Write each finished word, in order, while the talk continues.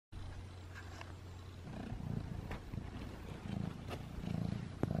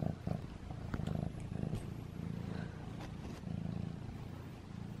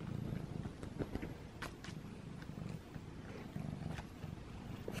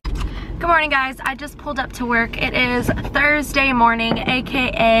Good morning, guys. I just pulled up to work. It is Thursday morning,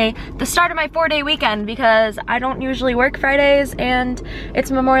 aka the start of my 4-day weekend, because I don't usually work Fridays and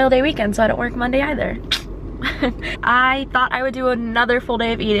it's Memorial Day weekend, so I don't work Monday either. I thought I would do another full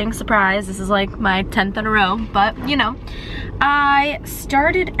day of eating. Surprise, this is like my 10th in a row, but you know. I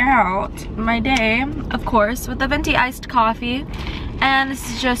started out my day, of course, with a venti iced coffee, and this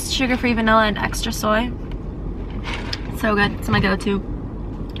is just sugar-free vanilla and extra soy. So good, it's my go-to.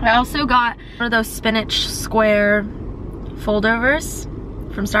 I also got one of those spinach square foldovers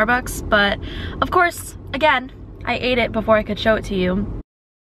from Starbucks, but of course, again, I ate it before I could show it to you.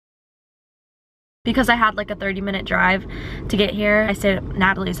 Because I had like a 30-minute drive to get here. I stayed at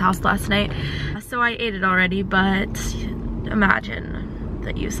Natalie's house last night, so I ate it already, but imagine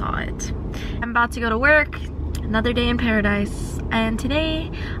that you saw it. I'm about to go to work, another day in paradise, and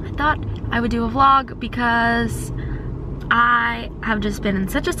today I thought I would do a vlog because I have just been in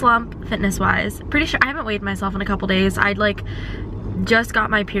such a slump fitness-wise. Pretty sure I haven't weighed myself in a couple days. I like just got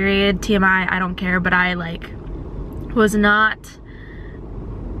my period, TMI, I don't care, but I like was not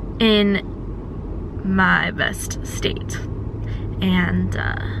in my best state, and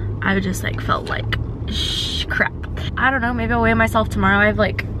I just like felt like crap. I don't know, maybe I'll weigh myself tomorrow. I have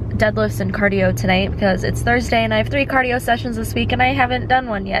like deadlifts and cardio tonight because it's Thursday and I have 3 cardio sessions this week and I haven't done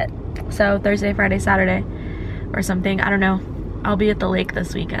one yet. So Thursday, Friday, Saturday or something, I don't know. I'll be at the lake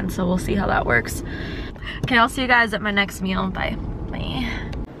this weekend, so we'll see how that works. Okay, I'll see you guys at my next meal. Bye. Bye.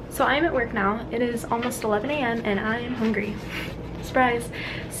 So I'm at work now. It is almost 11 a.m. and I am hungry. Surprise.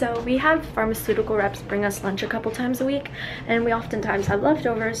 So we have pharmaceutical reps bring us lunch a couple times a week, and we oftentimes have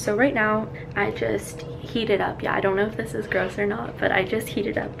leftovers. So right now I just heated up, yeah, I don't know if this is gross or not, but I just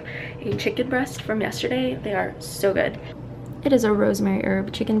heated up a chicken breast from yesterday. They are so good. It is a rosemary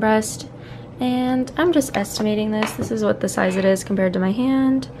herb chicken breast, and I'm just estimating this. This is what the size it is compared to my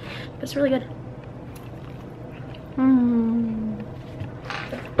hand, but it's really good.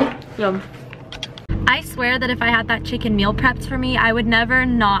 Yum. I swear that if I had that chicken meal prepped for me, I would never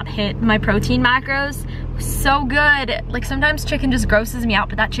not hit my protein macros. So good. Like sometimes chicken just grosses me out,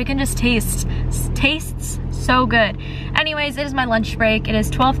 but that chicken just tastes so good. Anyways, it is my lunch break. It is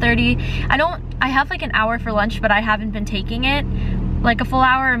 12:30. I have like an hour for lunch, but I haven't been taking it. Like a full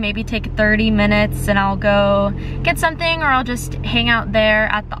hour, or maybe take 30 minutes and I'll go get something, or I'll just hang out there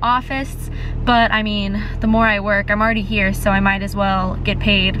at the office. But I mean, the more I work, I'm already here, so I might as well get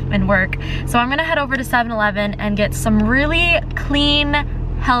paid and work. So I'm gonna head over to 7-Eleven and get some really clean,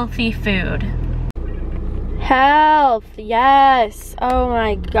 healthy food. Health, yes. Oh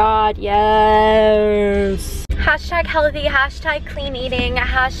my God, yes. Hashtag healthy, hashtag clean eating,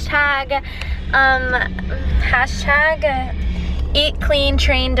 hashtag eat clean,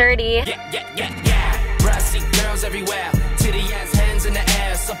 train dirty. Yeah. Brassy girls everywhere, titty ass hands in the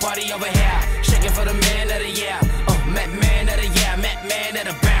air, so party over here, shaking for the man of the year. Met man of the year, met man of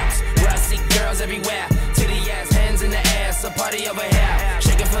the bounce. Brassy girls everywhere, titty ass hands in the air, so party over here,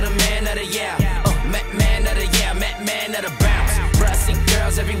 shaking for the man of the year. Met man of the year, met man of the bounce. Brassy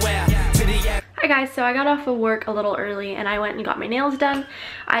girls everywhere, titty ass. Hi guys, so I got off of work a little early and I went and got my nails done.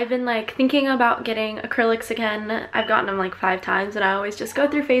 I've been like thinking about getting acrylics again. I've gotten them like 5 times and I always just go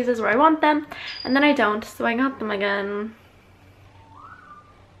through phases where I want them and then I don't, so I got them again.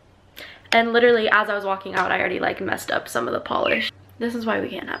 And literally as I was walking out, I already like messed up some of the polish. This is why we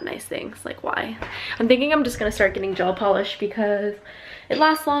can't have nice things, like why? I'm thinking I'm just gonna start getting gel polish because it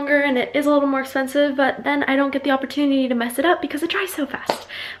lasts longer and it is a little more expensive, but then I don't get the opportunity to mess it up because it dries so fast.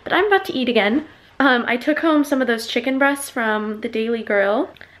 But I'm about to eat again. I took home some of those chicken breasts from the Daily Grill.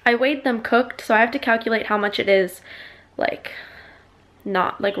 I weighed them cooked, so I have to calculate how much it is, like,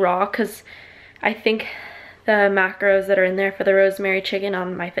 not like raw, because I think the macros that are in there for the rosemary chicken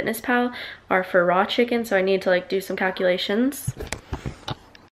on MyFitnessPal are for raw chicken, so I need to like do some calculations.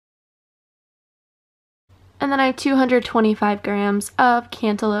 And then I have 225 grams of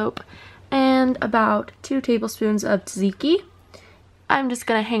cantaloupe and about 2 tablespoons of tzatziki. I'm just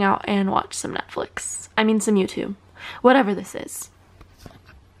gonna hang out and watch some Netflix. I mean some YouTube. Whatever this is.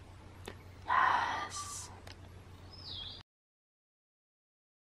 Yes.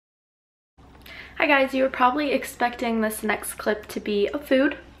 Hi guys, you were probably expecting this next clip to be of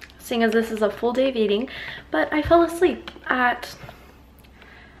food, seeing as this is a full day of eating, but I fell asleep at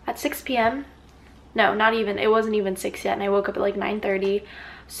 6 p.m. No, not even. It wasn't even 6 yet, and I woke up at like 9:30.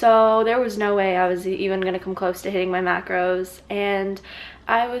 So there was no way I was even gonna come close to hitting my macros, and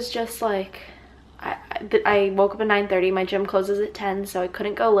I was just like, I woke up at 9:30. My gym closes at 10, so I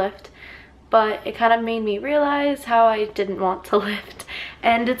couldn't go lift, but it kind of made me realize how I didn't want to lift.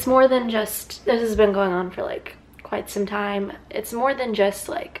 And it's more than just, this has been going on for like quite some time. It's more than just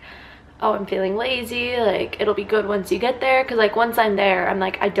like oh, I'm feeling lazy, like it'll be good once you get there, because like once I'm there, I'm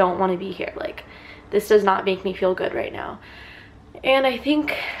like, I don't want to be here, like this does not make me feel good right now. And I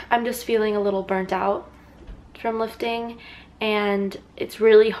think I'm just feeling a little burnt out from lifting, and it's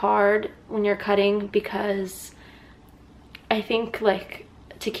really hard when you're cutting, because I think like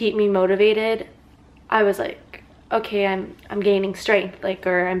to keep me motivated, I was like, okay, I'm gaining strength, like,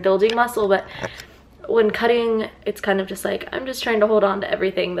 or I'm building muscle, but when cutting, it's kind of just like, I'm just trying to hold on to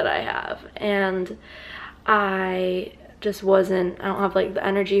everything that I have, and I just wasn't, I don't have like the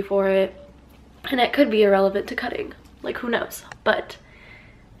energy for it, and it could be irrelevant to cutting, like who knows, but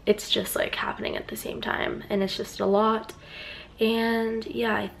it's just like happening at the same time, and it's just a lot. And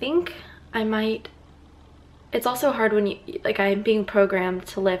yeah, I think I might, it's also hard when you, like, I'm being programmed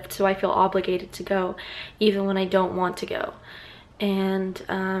to lift, so I feel obligated to go even when I don't want to go. And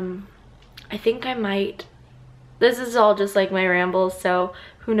I think I might, this is all just like my rambles, so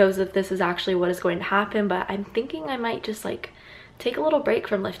who knows if this is actually what is going to happen, but I'm thinking I might just like take a little break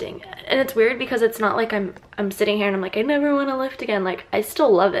from lifting. And it's weird because it's not like I'm sitting here and I'm like, I never want to lift again. Like, I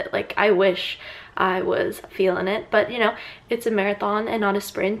still love it. Like, I wish I was feeling it, but you know, it's a marathon and not a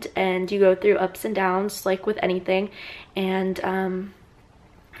sprint, and you go through ups and downs like with anything. And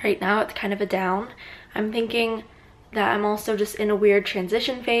right now it's kind of a down. I'm thinking that I'm also just in a weird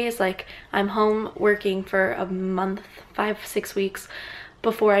transition phase. Like, I'm home working for a month, 5-6 weeks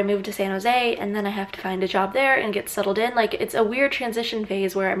before I move to San Jose, and then I have to find a job there and get settled in. Like, it's a weird transition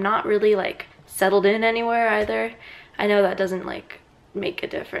phase where I'm not really like settled in anywhere either. I know that doesn't like make a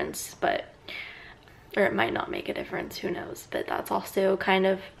difference, but, or it might not make a difference, who knows, but that's also kind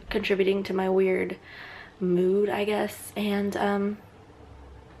of contributing to my weird mood, I guess. And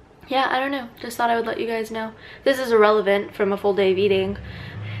yeah, I don't know, just thought I would let you guys know. This is irrelevant from a full day of eating.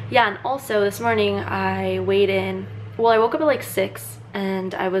 Yeah, and also this morning I weighed in, well, I woke up at like 6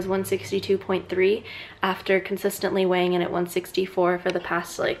 and I was 162.3 after consistently weighing in at 164 for the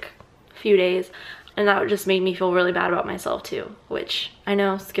past like few days. And that just made me feel really bad about myself too, which I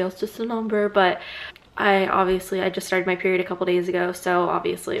know scale's just a number, but I just started my period a couple days ago, so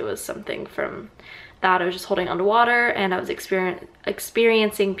obviously it was something from that. I was just holding on to water, and I was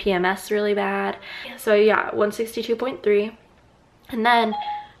experiencing PMS really bad. So yeah, 162.3. And then,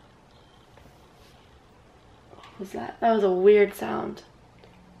 what was that? That was a weird sound.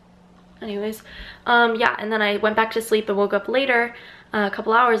 Anyways, yeah, and then I went back to sleep and woke up later, a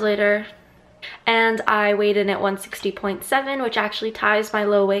couple hours later, and I weighed in at 160.7, which actually ties my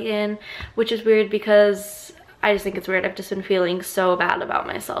low weigh-in, which is weird because I just think it's weird. I've just been feeling so bad about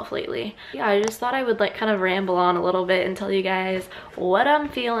myself lately. Yeah, I just thought I would like kind of ramble on a little bit and tell you guys what I'm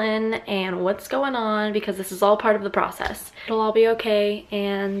feeling and what's going on, because this is all part of the process. It'll all be okay,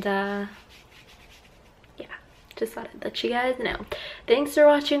 and yeah, just thought I'd let you guys know. Thanks for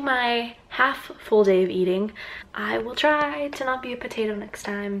watching my half full day of eating. I will try to not be a potato next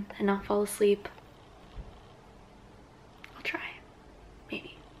time and not fall asleep.